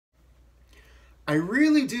I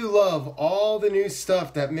really do love all the new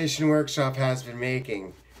stuff that Mission Workshop has been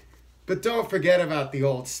making. But don't forget about the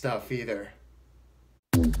old stuff either.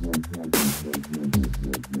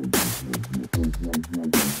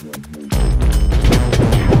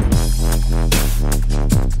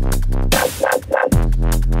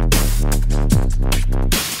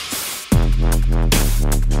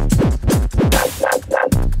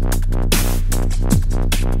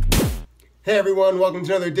 Hey everyone, welcome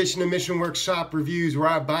to another edition of Mission Workshop Reviews, where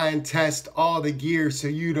I buy and test all the gear so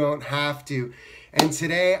you don't have to. And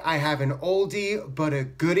today I have an oldie but a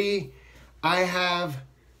goodie. I have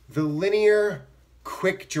the Linear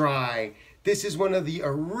Quick Dry. This is one of the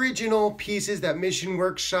original pieces that Mission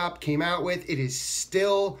Workshop came out with. It is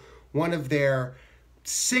still one of their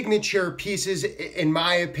signature pieces, in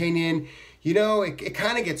my opinion. You know, it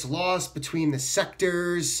kind of gets lost between the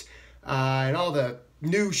sectors and all the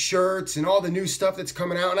new shirts and all the new stuff that's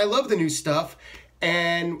coming out. And I love the new stuff.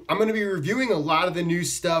 And I'm going to be reviewing a lot of the new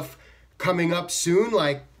stuff coming up soon,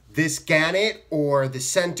 like this Gannett or the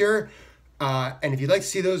Center. And if you'd like to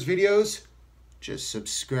see those videos, just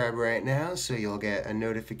subscribe right now so you'll get a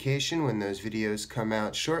notification when those videos come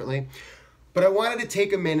out shortly. But I wanted to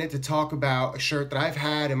take a minute to talk about a shirt that I've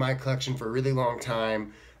had in my collection for a really long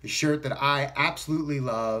time, a shirt that I absolutely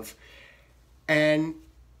love, and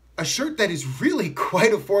a shirt that is really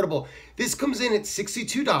quite affordable. This comes in at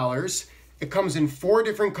 $62. It comes in 4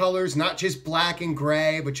 different colors, not just black and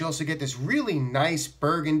gray, but you also get this really nice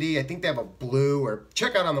burgundy. I think they have a blue, or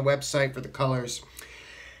check out on the website for the colors.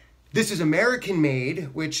 This is American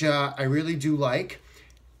made, which I really do like.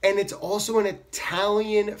 And it's also an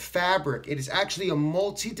Italian fabric. It is actually a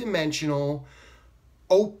multi-dimensional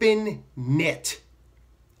open knit.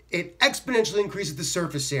 It exponentially increases the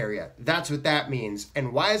surface area. That's what that means.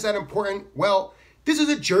 And why is that important? Well, this is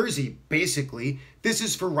a jersey, basically. This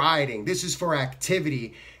is for riding. This is for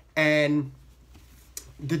activity. And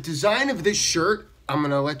the design of this shirt, I'm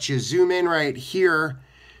going to let you zoom in right here.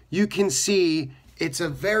 You can see it's a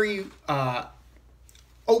very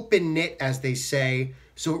open knit, as they say.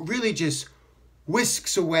 So it really just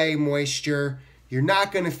whisks away moisture. You're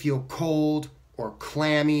not going to feel cold or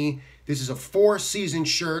clammy. This is a 4-season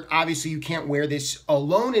shirt. Obviously, you can't wear this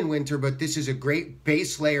alone in winter, but this is a great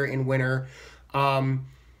base layer in winter.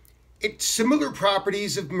 It's similar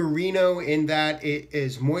properties of merino in that it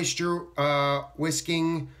is moisture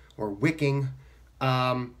whisking or wicking.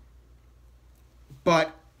 But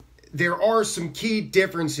there are some key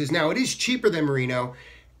differences. Now, it is cheaper than merino,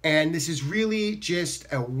 and this is really just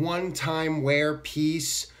a one-time wear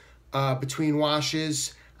piece between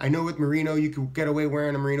washes. I know with merino, you could get away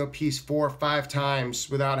wearing a merino piece 4 or 5 times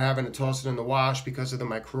without having to toss it in the wash because of the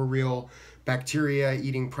microbial bacteria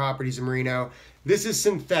eating properties of merino. This is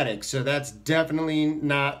synthetic, so that's definitely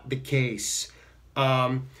not the case.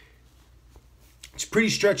 It's pretty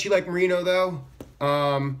stretchy like merino, though.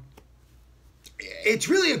 It's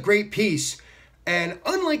really a great piece. And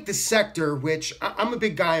unlike the Sector, which I'm a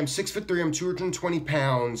big guy, I'm 6'3", I'm 220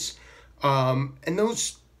 pounds, and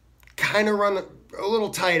those kind of run a little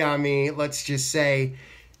tight on me, let's just say.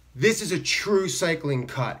 This is a true cycling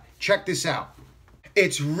cut. Check this out.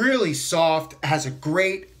 It's really soft, has a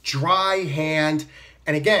great dry hand,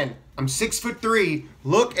 and again, I'm 6'3".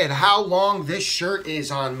 Look at how long this shirt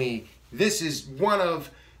is on me. This is one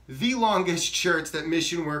of the longest shirts that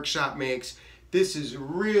Mission Workshop makes. This is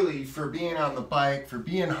really for being on the bike, for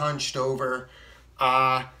being hunched over.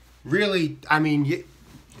 Really, I mean,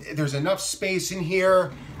 there's enough space in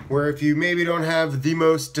here where if you maybe don't have the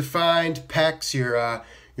most defined pecs, your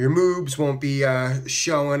moobs won't be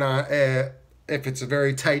showing if it's a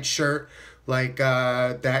very tight shirt, like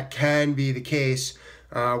that can be the case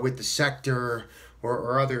with the Sector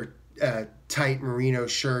or other tight merino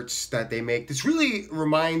shirts that they make. This really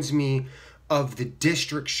reminds me of the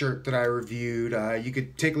District shirt that I reviewed. You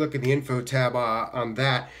could take a look at the info tab on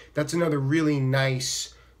that. That's another really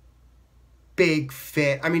nice big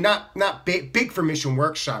fit. I mean, not big for Mission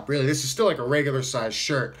Workshop, really. This is still like a regular size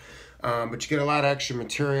shirt, but you get a lot of extra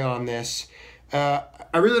material on this. I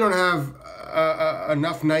really don't have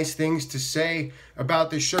enough nice things to say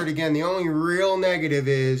about this shirt. Again, the only real negative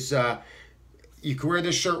is you can wear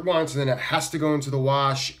this shirt once and then it has to go into the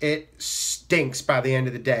wash. It stinks by the end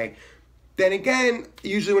of the day. Then again,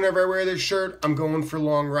 usually whenever I wear this shirt, I'm going for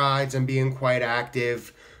long rides. I'm being quite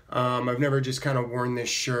active. I've never just kind of worn this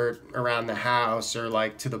shirt around the house or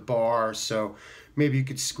like to the bar. So maybe you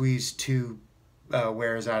could squeeze 2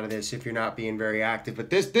 wears out of this if you're not being very active. But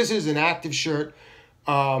this is an active shirt.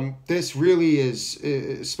 This really is,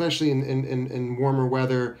 especially in warmer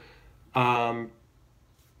weather,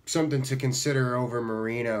 something to consider over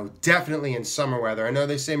merino, definitely in summer weather. I know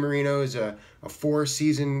they say merino is a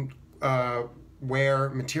 4-season wear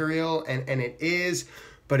material, and it is,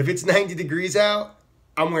 but if it's 90 degrees out,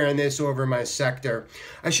 I'm wearing this over my sector.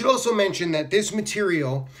 I should also mention that this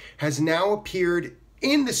material has now appeared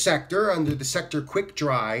in the sector under the sector quick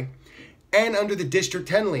dry and under the District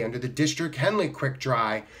Henley quick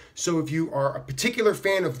dry. So if you are a particular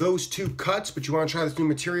fan of those two cuts, but you want to try this new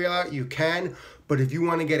material out, you can. But if you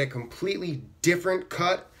want to get a completely different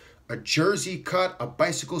cut, a jersey cut, a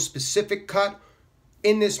bicycle specific cut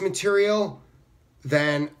in this material,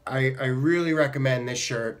 then I really recommend this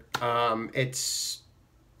shirt.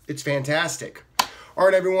 It's fantastic. All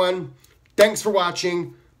right, everyone. Thanks for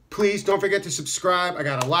watching. Please don't forget to subscribe. I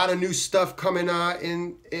got a lot of new stuff coming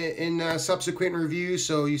in subsequent reviews,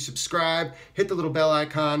 so you subscribe, hit the little bell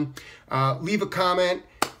icon, leave a comment,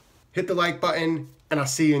 hit the like button, and I'll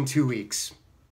see you in 2 weeks.